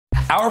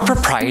Our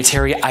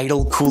proprietary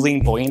idle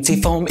cooling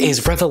buoyancy foam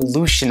is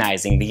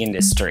revolutionizing the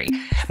industry.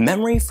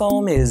 Memory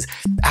foam is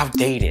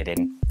outdated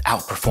and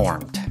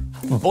outperformed.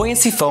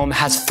 Buoyancy foam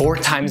has 4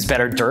 times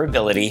better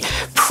durability,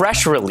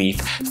 pressure relief,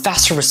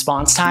 faster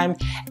response time,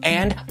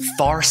 and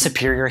far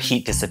superior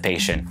heat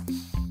dissipation.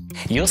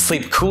 You'll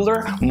sleep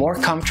cooler, more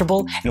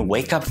comfortable, and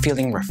wake up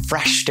feeling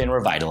refreshed and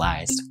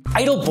revitalized.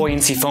 Idle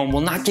buoyancy foam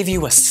will not give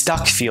you a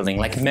stuck feeling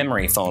like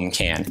memory foam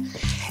can.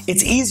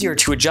 It's easier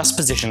to adjust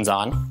positions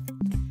on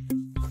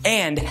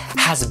and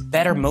has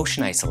better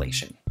motion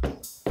isolation.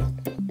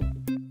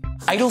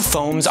 Idle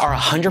foams are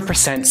 100%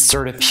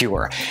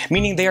 CertaPure,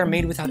 meaning they are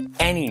made without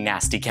any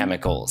nasty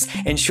chemicals,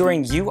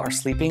 ensuring you are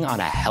sleeping on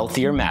a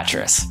healthier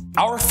mattress.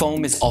 Our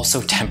foam is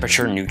also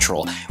temperature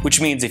neutral,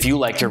 which means if you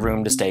like your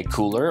room to stay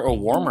cooler or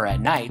warmer at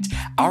night,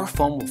 our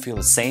foam will feel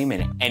the same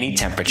in any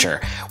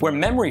temperature, where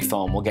memory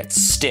foam will get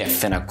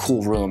stiff in a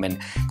cool room and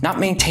not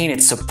maintain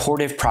its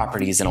supportive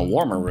properties in a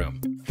warmer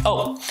room.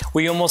 Oh,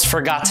 we almost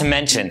forgot to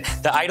mention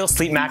the Idle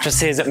Sleep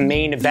mattress's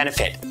main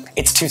benefit.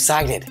 It's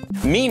two-sided,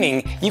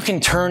 meaning you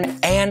can turn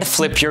and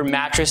flip your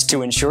mattress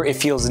to ensure it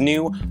feels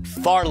new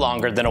far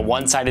longer than a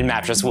one-sided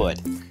mattress would.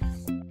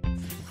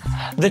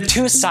 The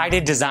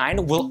two-sided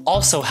design will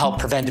also help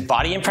prevent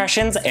body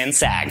impressions and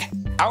sag.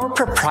 Our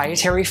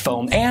proprietary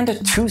foam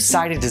and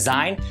two-sided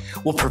design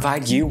will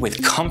provide you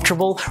with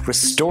comfortable,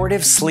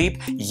 restorative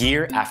sleep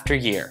year after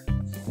year.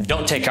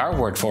 Don't take our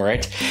word for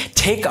it.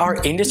 Take our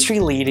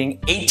industry-leading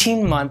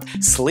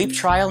 18-month sleep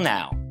trial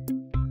now.